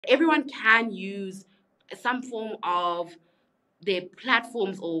Everyone can use some form of their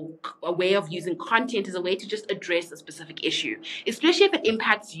platforms or a way of using content as a way to just address a specific issue, especially if it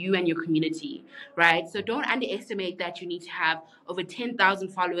impacts you and your community, right? So don't underestimate that you need to have over 10,000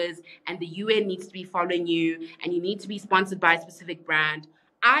 followers and the UN needs to be following you and you need to be sponsored by a specific brand.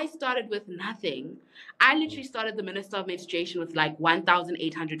 I started with nothing. I literally started the Minister of Menstruation with like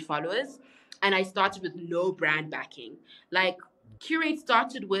 1,800 followers, and I started with no brand backing. Like, Curate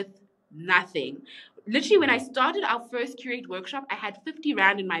started with nothing. Literally, when I started our first Curate workshop, I had 50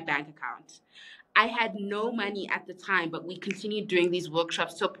 Rand in my bank account. I had no money at the time, but we continued doing these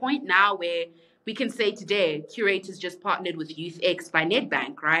workshops to a point now where we can say today, Curate has just partnered with Youth X by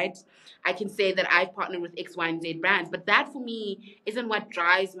Nedbank, right? I can say that I've partnered with X, Y, and Z brands, but that for me isn't what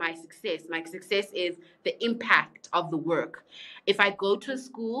drives my success. My success is the impact of the work. If I go to a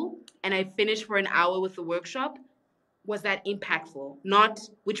school and I finish for an hour with the workshop, was that impactful? Not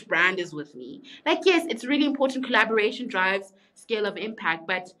which brand is with me. Like, yes, it's really important. Collaboration drives scale of impact,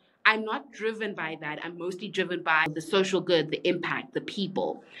 but I'm not driven by that. I'm mostly driven by the social good, the impact, the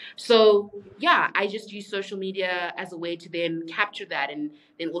people. So, yeah, I just use social media as a way to then capture that and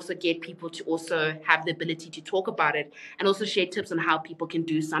then also get people to also have the ability to talk about it and also share tips on how people can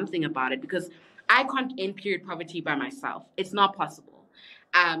do something about it because I can't end period poverty by myself. It's not possible.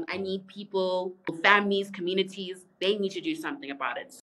 I need people, families, communities, they need to do something about it.